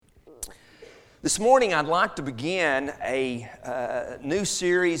This morning I'd like to begin a new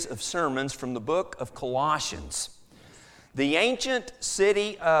series of sermons from the book of Colossians. The ancient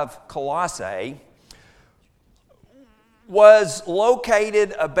city of Colossae was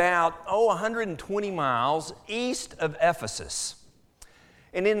located about 120 miles east of Ephesus.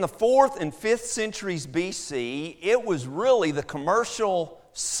 And in the 4th and 5th centuries BC, it was really the commercial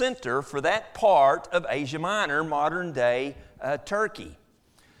center for that part of Asia Minor, modern-day Turkey.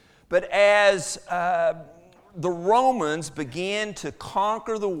 But as the Romans began to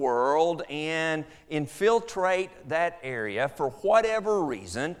conquer the world and infiltrate that area, for whatever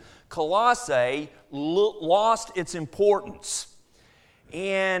reason, Colossae lost its importance.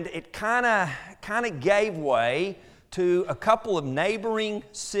 And it kind of gave way to a couple of neighboring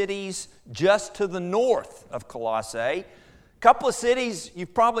cities just to the north of Colossae. A couple of cities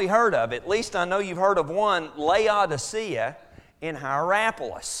you've probably heard of. At least I know you've heard of one, Laodicea and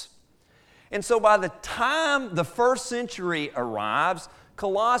Hierapolis. And so by the time the 1st century arrives,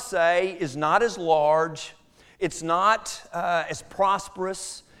 Colossae is not as large, it's not as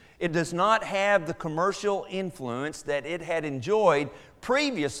prosperous, it does not have the commercial influence that it had enjoyed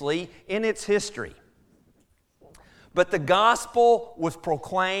previously in its history. But the gospel was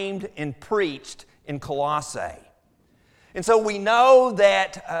proclaimed and preached in Colossae. And so we know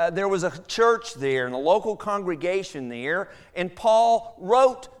that there was a church there and a local congregation there, and Paul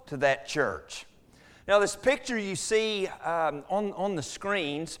wrote to that church. Now this picture you see on the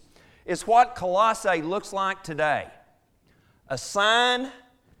screens is what Colossae looks like today. A sign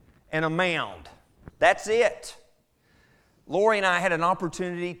and a mound. That's it. Lori and I had an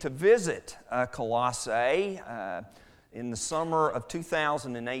opportunity to visit Colossae in the summer of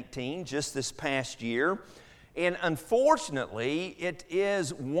 2018, just this past year. And unfortunately, it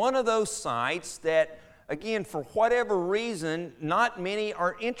is one of those sites that, again, for whatever reason, not many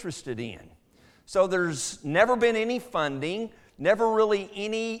are interested in. So there's never been any funding, never really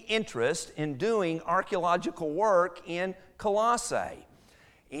any interest in doing archaeological work in Colossae.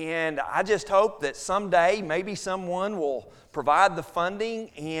 And I just hope that someday maybe someone will provide the funding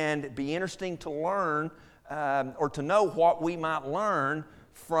and be interesting to learn or to know what we might learn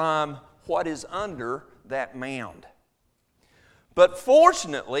from what is under that mound. But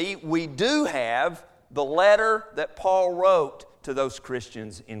fortunately, we do have the letter that Paul wrote to those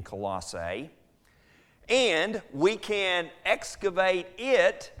Christians in Colossae, and we can excavate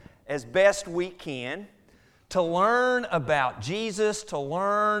it as best we can to learn about Jesus, to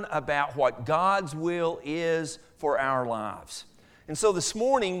learn about what God's will is for our lives. And so this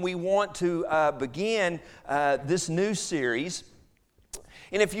morning we want to begin this new series.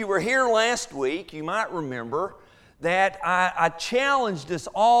 And if you were here last week, you might remember that I challenged us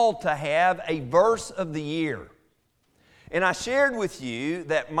all to have a verse of the year. And I shared with you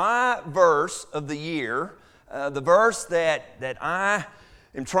that my verse of the year, the verse that I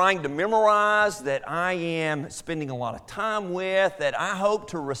am trying to memorize, that I am spending a lot of time with, that I hope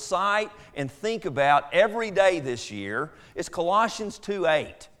to recite and think about every day this year, is Colossians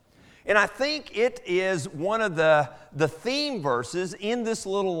 2:8. And I think it is one of the theme verses in this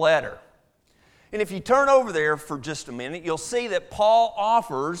little letter. And if you turn over there for just a minute, you'll see that Paul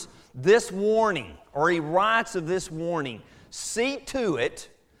offers this warning, or he writes of this warning. See to it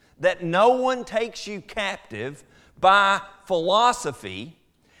that no one takes you captive by philosophy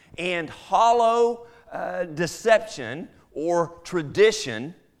and hollow deception or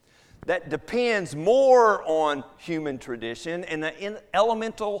tradition that depends more on human tradition and the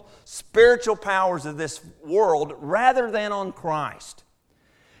elemental spiritual powers of this world rather than on Christ.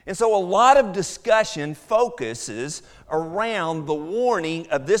 And so a lot of discussion focuses around the warning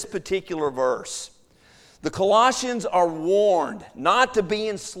of this particular verse. The Colossians are warned not to be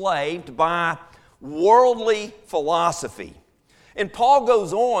enslaved by worldly philosophy. And Paul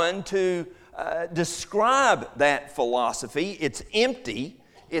goes on to describe that philosophy. It's empty,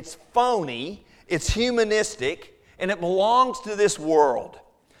 it's phony, it's humanistic, and it belongs to this world.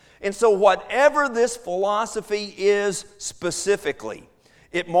 And so whatever this philosophy is specifically,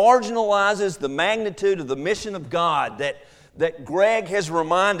 it marginalizes the magnitude of the mission of God that Greg has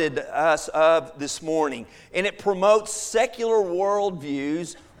reminded us of this morning. And it promotes secular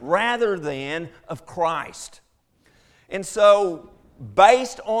worldviews rather than of Christ. And so,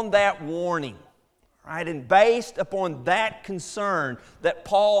 based on that warning, right, and based upon that concern that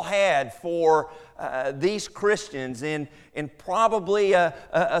Paul had for these Christians in probably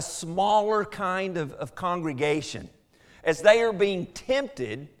a smaller kind of congregation, as they are being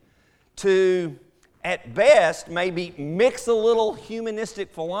tempted to, at best, maybe mix a little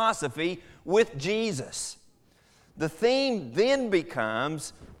humanistic philosophy with Jesus. The theme then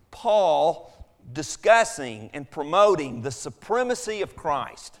becomes Paul discussing and promoting the supremacy of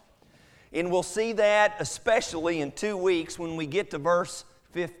Christ. And we'll see that especially in 2 weeks when we get to verse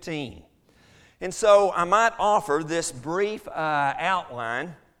 15. And so I might offer this brief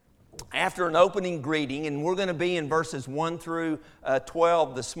outline after an opening greeting, and we're going to be in verses 1 through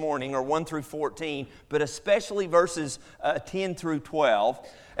 12 this morning, or 1 through 14, but especially verses 10 through 12.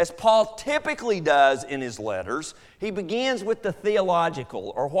 As Paul typically does in his letters, he begins with the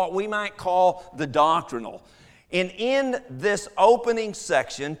theological, or what we might call the doctrinal. And in this opening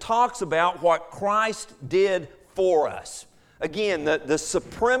section, talks about what Christ did for us. Again, the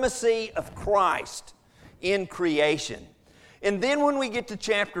supremacy of Christ in creation. And then when we get to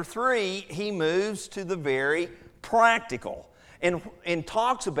chapter 3, he moves to the very practical and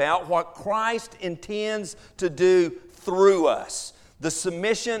talks about what Christ intends to do through us, the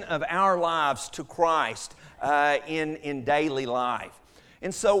submission of our lives to Christ in daily life.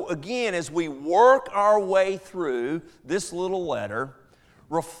 And so again, as we work our way through this little letter,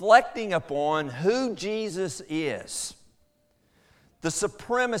 reflecting upon who Jesus is, the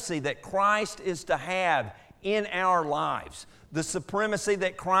supremacy that Christ is to have in our lives, the supremacy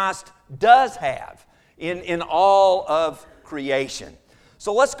that Christ does have in all of creation.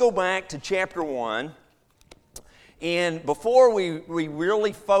 So let's go back to chapter 1. And before we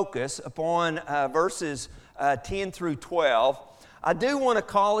really focus upon verses 10 through 12, I do want to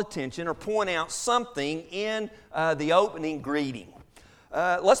call attention or point out something in the opening greeting.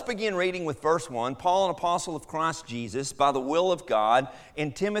 Let's begin reading with verse 1. Paul, an apostle of Christ Jesus, by the will of God,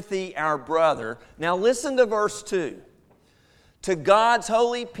 and Timothy, our brother. Now listen to verse 2. To God's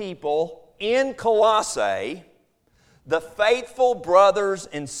holy people in Colossae, the faithful brothers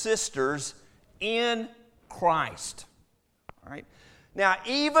and sisters in Christ. All right. Now,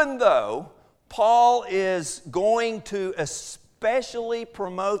 even though Paul is going to especially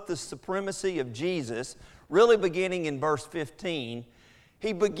promote the supremacy of Jesus, really beginning in verse 15,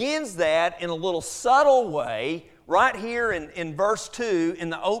 he begins that in a little subtle way right here in verse 2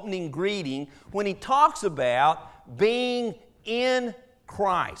 in the opening greeting when he talks about being in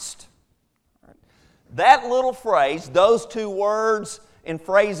Christ. That little phrase, those two words and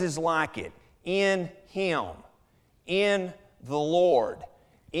phrases like it, in Him, in the Lord,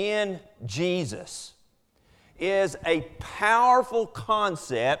 in Jesus, is a powerful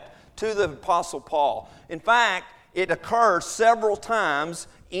concept to the Apostle Paul. In fact, it occurs several times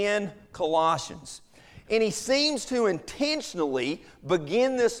in Colossians. And he seems to intentionally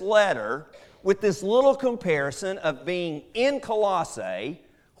begin this letter with this little comparison of being in Colossae,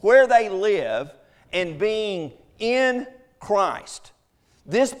 where they live, and being in Christ.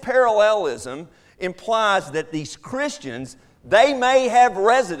 This parallelism implies that these Christians, they may have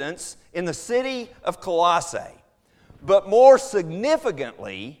residence in the city of Colossae, but more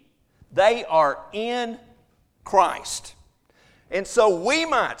significantly, they are in Christ. And so we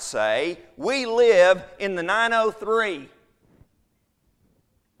might say we live in the 903,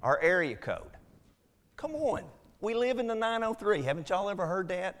 our area code. Come on, we live in the 903. Haven't y'all ever heard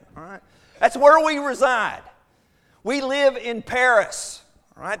that? All right. That's where we reside. We live in Paris,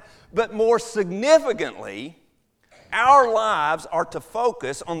 all right? But more significantly, our lives are to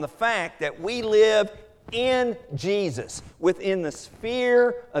focus on the fact that we live in Jesus, within the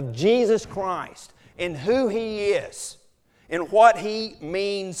sphere of Jesus Christ and who He is and what He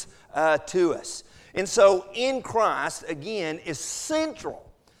means to us. And so in Christ, again, is central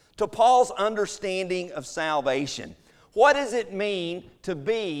to Paul's understanding of salvation. What does it mean to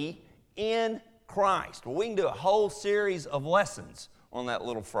be in Christ? Well, we can do a whole series of lessons on that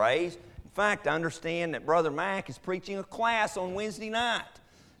little phrase. In fact, I understand that Brother Mack is preaching a class on Wednesday night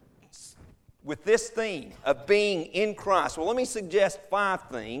with this theme of being in Christ. Well, let me suggest 5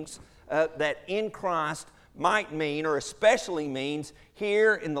 things that in Christ might mean, or especially means,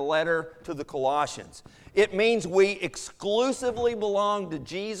 here in the letter to the Colossians. It means we exclusively belong to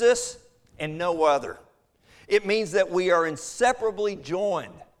Jesus and no other. It means that we are inseparably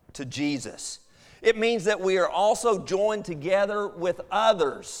joined to Jesus. It means that we are also joined together with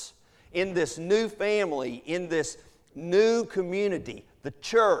others in this new family, in this new community, the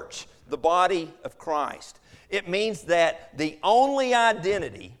church, the body of Christ. It means that the only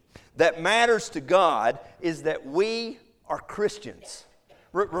identity that matters to God is that we are Christians.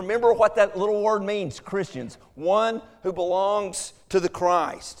 Remember what that little word means, Christians. One who belongs to the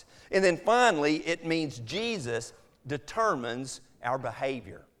Christ. And then finally, it means Jesus determines our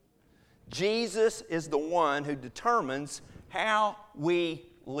behavior. Jesus is the one who determines how we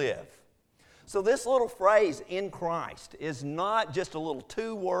live. So this little phrase, in Christ, is not just a little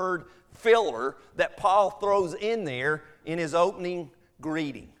 2-word filler that Paul throws in there in his opening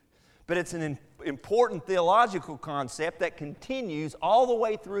greeting. But it's an important theological concept that continues all the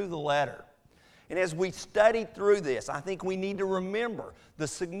way through the letter. And as we study through this, I think we need to remember the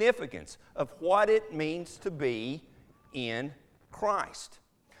significance of what it means to be in Christ.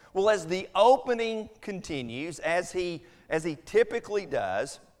 Well, as the opening continues, as he typically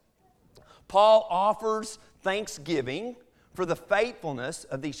does, Paul offers thanksgiving for the faithfulness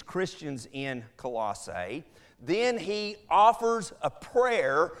of these Christians in Colossae. Then he offers a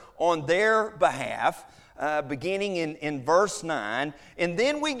prayer on their behalf, beginning in verse 9. And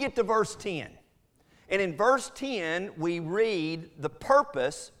then we get to verse 10. And in verse 10, we read the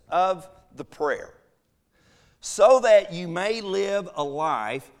purpose of the prayer. So that you may live a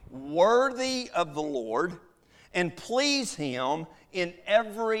life worthy of the Lord and please Him in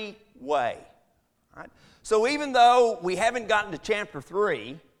every way. Right? So even though we haven't gotten to chapter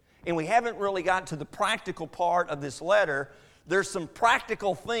 3, and we haven't really gotten to the practical part of this letter, there's some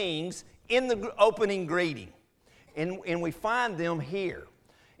practical things in the opening greeting. And we find them here.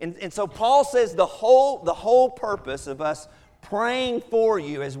 And so Paul says the whole purpose of us praying for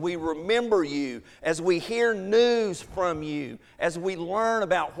you as we remember you, as we hear news from you, as we learn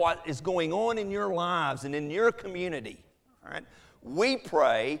about what is going on in your lives and in your community, right? We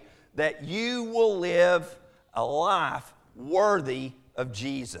pray that you will live a life worthy of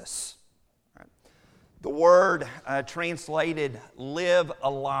Jesus. Right? The word translated live a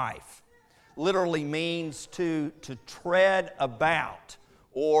life literally means to tread about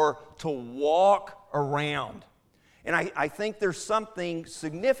or to walk around. And I think there's something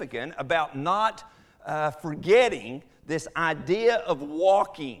significant about not forgetting this idea of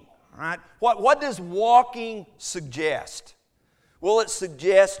walking. Right? What does walking suggest? Well, it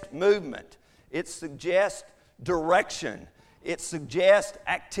suggests movement. It suggests direction. It suggests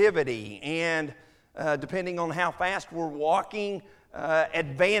activity. And depending on how fast we're walking,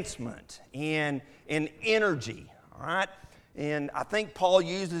 advancement and energy. All right? And I think Paul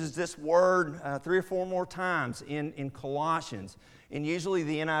uses this word 3 or 4 more times in Colossians. And usually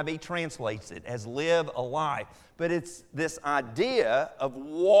the NIV translates it as live a life. But it's this idea of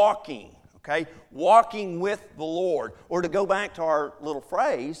walking, okay? Walking with the Lord. Or to go back to our little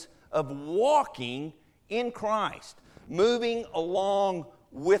phrase of walking in Christ. Moving along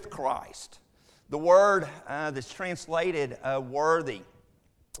with Christ. The word that's translated worthy,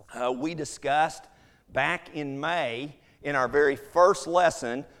 we discussed back in May in our very first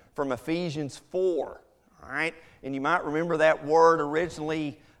lesson from Ephesians 4, all right? And you might remember that word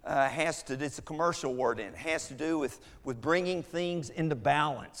originally it's a commercial word, and it has to do with bringing things into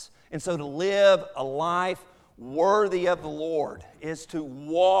balance. And so to live a life worthy of the Lord is to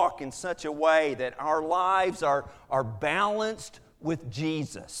walk in such a way that our lives are balanced with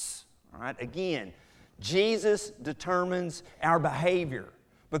Jesus, all right? Again, Jesus determines our behavior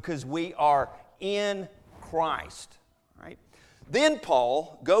because we are in Christ. Right? Then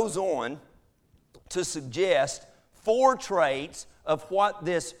Paul goes on to suggest 4 traits of what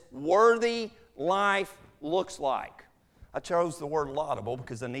this worthy life looks like. I chose the word laudable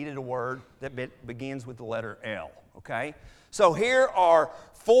because I needed a word that begins with the letter L. Okay? So here are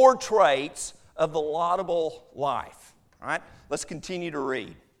 4 traits of the laudable life. All right? Let's continue to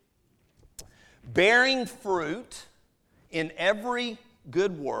read. Bearing fruit in every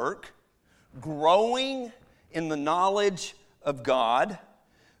good work, growing in the knowledge of God,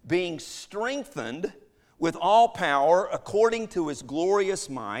 being strengthened with all power according to His glorious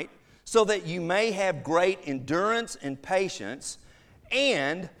might, so that you may have great endurance and patience.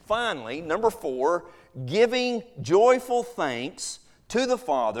 And finally, number 4, giving joyful thanks to the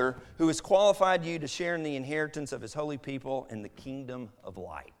Father who has qualified you to share in the inheritance of His holy people in the kingdom of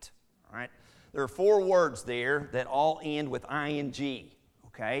light. All right? There are 4 words there that all end with ing,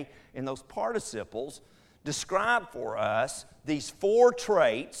 okay? And those participles describe for us these 4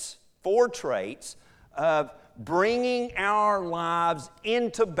 traits of bringing our lives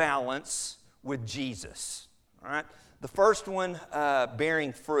into balance with Jesus. All right? The first one,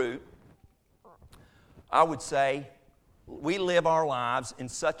 bearing fruit, I would say we live our lives in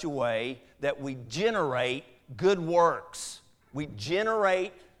such a way that we generate good works. We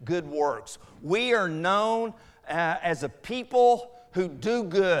generate good works. We are known as a people who do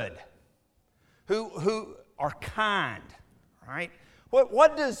good, who are kind, right?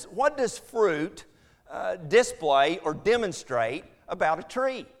 What does fruit display or demonstrate about a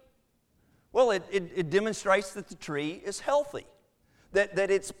tree? Well, it demonstrates that the tree is healthy, that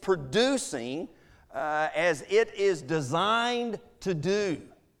it's producing as it is designed to do.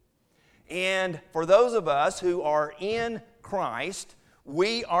 And for those of us who are in Christ,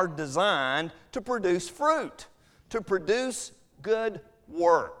 we are designed to produce fruit, to produce good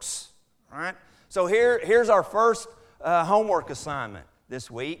works, right? So here's our first homework assignment this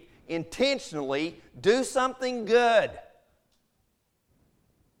week. Intentionally do something good.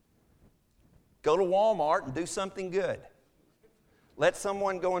 Go to Walmart and do something good. Let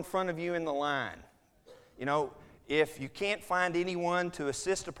someone go in front of you in the line. You know, if you can't find anyone to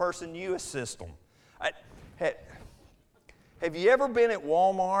assist a person, you assist them. Have you ever been at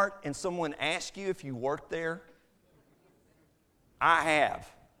Walmart and someone asked you if you worked there? I have.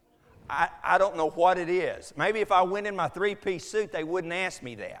 I don't know what it is. Maybe if I went in my three-piece suit, they wouldn't ask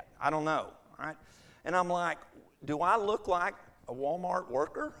me that. I don't know. Right? And I'm like, do I look like a Walmart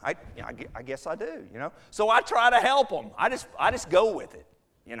worker? I guess I do, you know. So I try to help them. I just go with it,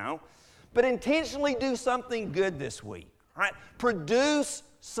 you know. But intentionally do something good this week, right? Produce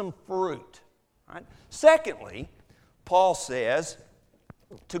some fruit, right? Secondly, Paul says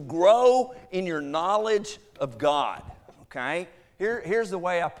to grow in your knowledge of God, okay? Here's the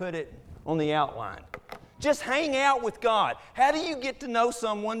way I put it on the outline. Just hang out with God. How do you get to know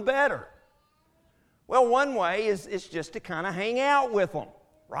someone better? Well, one way is just to kind of hang out with them,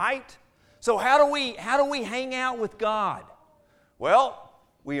 right? So how do we hang out with God? Well,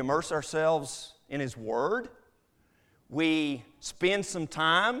 we immerse ourselves in His Word. We spend some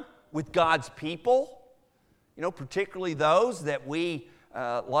time with God's people, you know, particularly those that we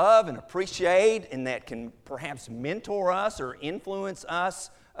love and appreciate and that can perhaps mentor us or influence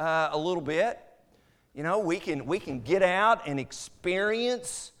us a little bit. You know, we can get out and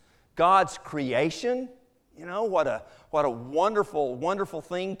experience God's creation. You know, what a wonderful, wonderful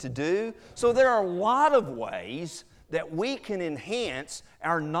thing to do. So there are a lot of ways that we can enhance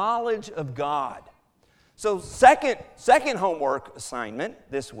our knowledge of God. So second homework assignment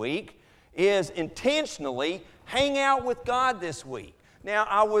this week is intentionally hang out with God this week. Now,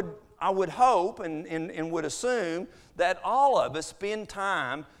 I would hope and would assume that all of us spend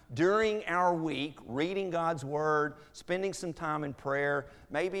time during our week reading God's Word, spending some time in prayer,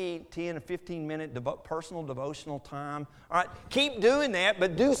 maybe 10 or 15-minute personal devotional time. All right, keep doing that,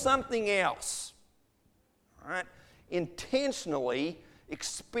 but do something else. All right, intentionally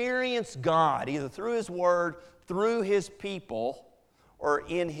experience God, either through His Word, through His people, or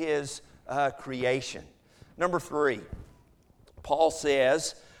in His creation. Number 3, Paul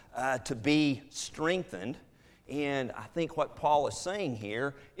says to be strengthened. And I think what Paul is saying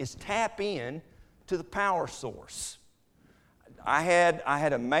here is tap in to the power source. I had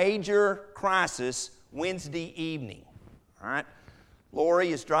a major crisis Wednesday evening. All right,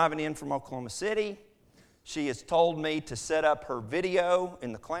 Lori is driving in from Oklahoma City. She has told me to set up her video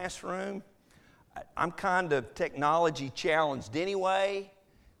in the classroom. I'm kind of technology challenged anyway.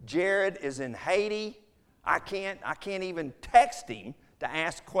 Jared is in Haiti. I can't even text him to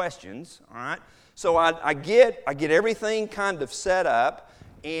ask questions. All right. So I get everything kind of set up,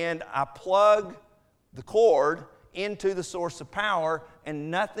 and I plug the cord into the source of power,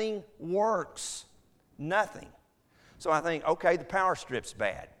 and nothing works. Nothing. So I think, okay, the power strip's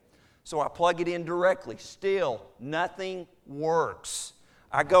bad. So I plug it in directly. Still, nothing works.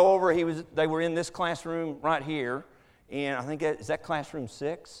 I go over, they were in this classroom right here, and I think, is that classroom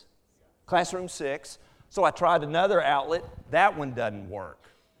 6? Classroom 6. So I tried another outlet. That one doesn't work.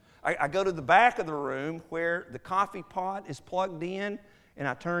 I go to the back of the room where the coffee pot is plugged in, and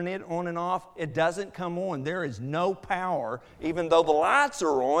I turn it on and off. It doesn't come on. There is no power, even though the lights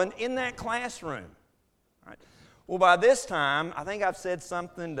are on in that classroom. All right. Well, by this time, I think I've said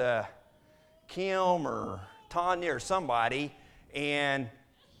something to Kim or Tanya or somebody, and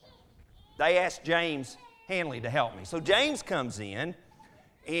they asked James Hanley to help me. So James comes in.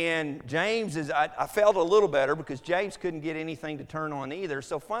 And James I felt a little better because James couldn't get anything to turn on either.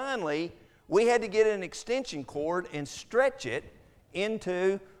 So finally, we had to get an extension cord and stretch it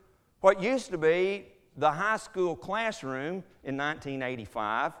into what used to be the high school classroom in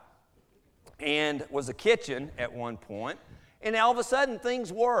 1985 and was a kitchen at one point. And all of a sudden,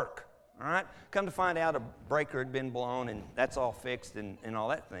 things work. All right? Come to find out, a breaker had been blown, and that's all fixed and all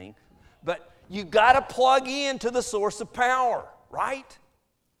that thing. But you got to plug into the source of power, right?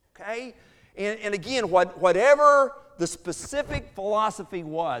 Okay? And again, whatever the specific philosophy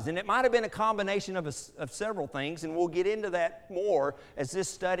was, and it might have been a combination of several things, and we'll get into that more as this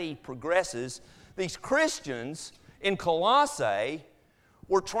study progresses. These Christians in Colossae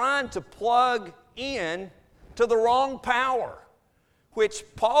were trying to plug in to the wrong power, which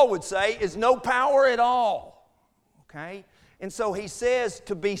Paul would say is no power at all. Okay? And so he says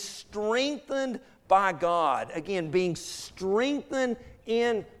to be strengthened by God. Again, being strengthened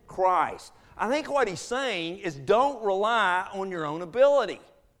in Christ. I think what he's saying is don't rely on your own ability,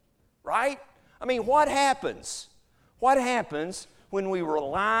 right? I mean, what happens? What happens when we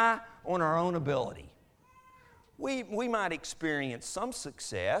rely on our own ability. We might experience some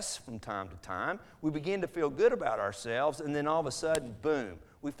success from time to time. We begin to feel good about ourselves, and then all of a sudden, boom,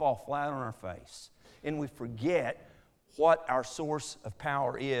 we fall flat on our face. And we forget what our source of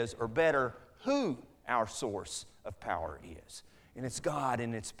power is, or better, who our source of power is. And it's God,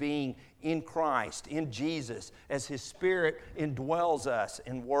 and it's being in Christ, in Jesus, as His Spirit indwells us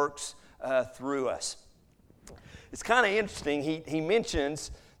and works through us. It's kind of interesting. He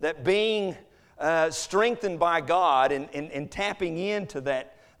mentions that being strengthened by God and tapping into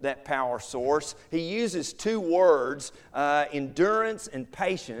that power source, he uses two words, endurance and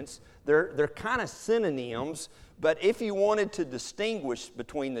patience. They're kind of synonyms, but if you wanted to distinguish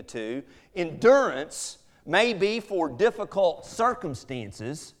between the two, endurance may be for difficult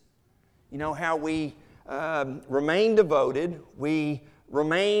circumstances. You know how we remain devoted, we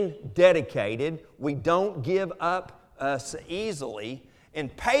remain dedicated, we don't give up so easily,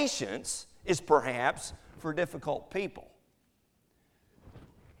 and patience is perhaps for difficult people.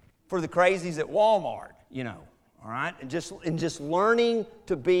 For the crazies at Walmart, all right? And just learning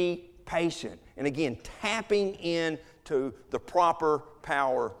to be patient. And again, tapping into the proper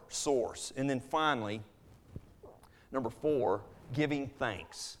power source. And then finally, number 4, giving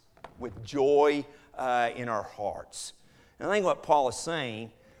thanks with joy in our hearts. And I think what Paul is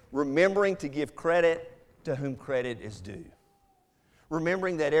saying, remembering to give credit to whom credit is due.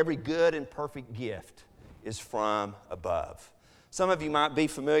 Remembering that every good and perfect gift is from above. Some of you might be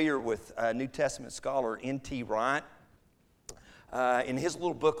familiar with New Testament scholar N.T. Wright. In his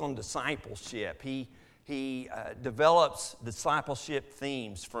little book on discipleship, he develops discipleship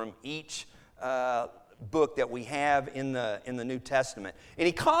themes from each book that we have in the New Testament. And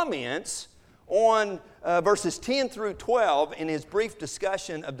he comments on verses 10 through 12 in his brief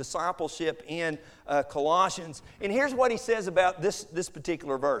discussion of discipleship in Colossians. And here's what he says about this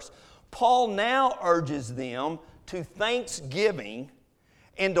particular verse. Paul now urges them to thanksgiving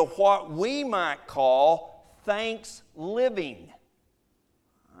and to what we might call thanks living.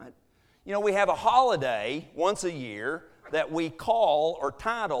 Right? You know, we have a holiday once a year that we call or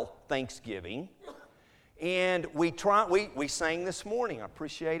title Thanksgiving. And we sang this morning. I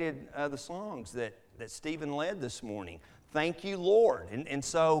appreciated the songs that Stephen led this morning. Thank you, Lord. And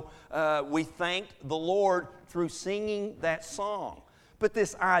so we thanked the Lord through singing that song. But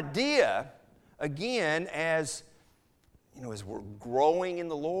this idea, again, as we're growing in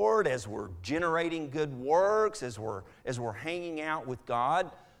the Lord, as we're generating good works, as we're hanging out with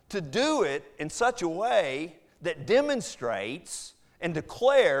God, to do it in such a way that demonstrates and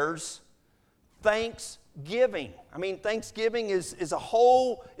declares thanksgiving. I mean, thanksgiving is a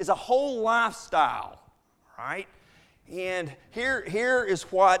whole lifestyle, right? And here is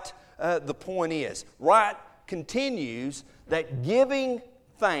what the point is. Wright continues that giving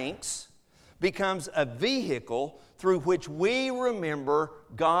thanks becomes a vehicle through which we remember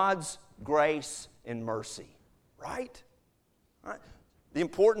God's grace and mercy, right? Right? The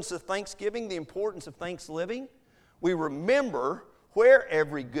importance of thanksgiving, the importance of thanks living. We remember where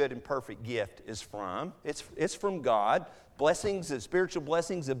every good and perfect gift is from. It's from God. Blessings, spiritual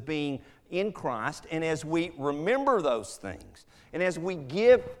blessings of being in Christ. And as we remember those things, and as we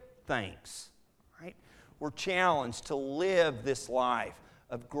give thanks, right, we're challenged to live this life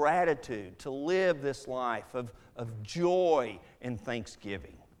of gratitude, to live this life of joy and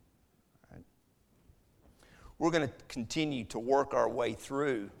thanksgiving. Right? We're going to continue to work our way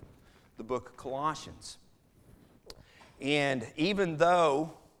through the book of Colossians. And even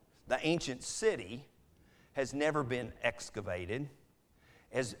though the ancient city has never been excavated,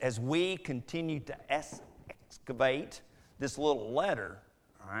 as we continue to excavate this little letter,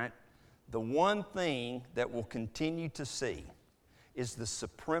 all right, the one thing that we'll continue to see is the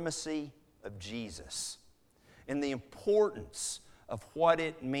supremacy of Jesus and the importance of what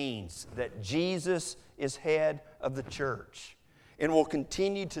it means that Jesus is head of the church. And we'll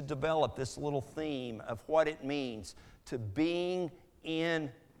continue to develop this little theme of what it means to being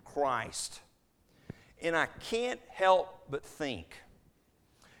in Christ. And I can't help but think,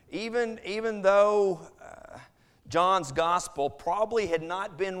 even though John's gospel probably had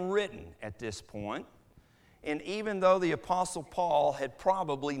not been written at this point, and even though the Apostle Paul had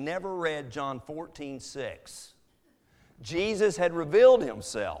probably never read John 14:6, Jesus had revealed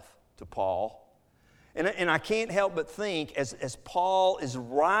himself to Paul. And I can't help but think, as Paul is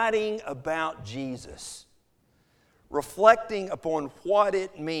writing about Jesus, reflecting upon what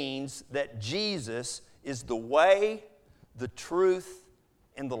it means that Jesus is the way, the truth,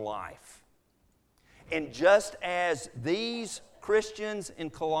 and the life. And just as these Christians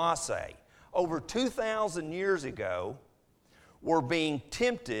in Colossae, over 2,000 years ago, were being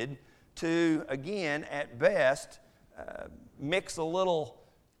tempted to, again, at best, mix a little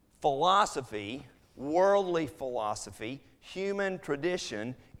philosophy, worldly philosophy, human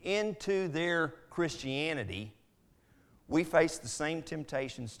tradition into their Christianity, we face the same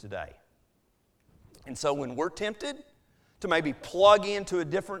temptations today. And so when we're tempted to maybe plug into a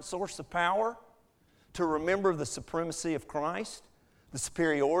different source of power, to remember the supremacy of Christ, the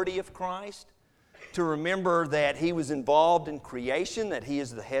superiority of Christ, to remember that He was involved in creation, that He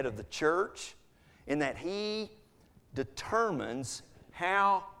is the head of the church, and that He determines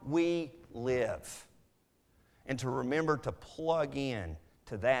how we live. And to remember to plug in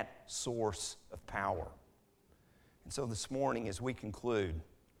to that source of power. And so this morning, as we conclude,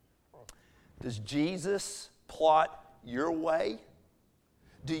 does Jesus plot your way?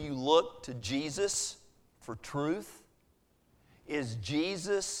 Do you look to Jesus for truth? Is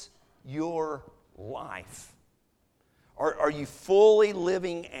Jesus your life? Are you fully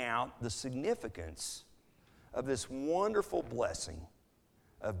living out the significance of this wonderful blessing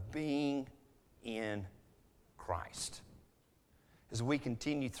of being in Christ? As we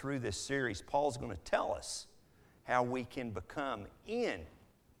continue through this series, Paul's going to tell us how we can become in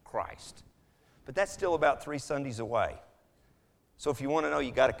Christ. But that's still about 3 Sundays away. So if you want to know,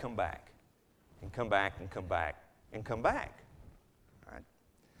 you got to come back and come back and come back and come back. All right?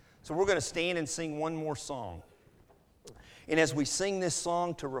 So we're going to stand and sing one more song. And as we sing this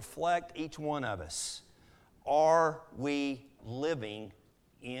song to reflect each one of us, are we living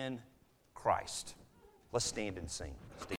in Christ? Let's stand and sing.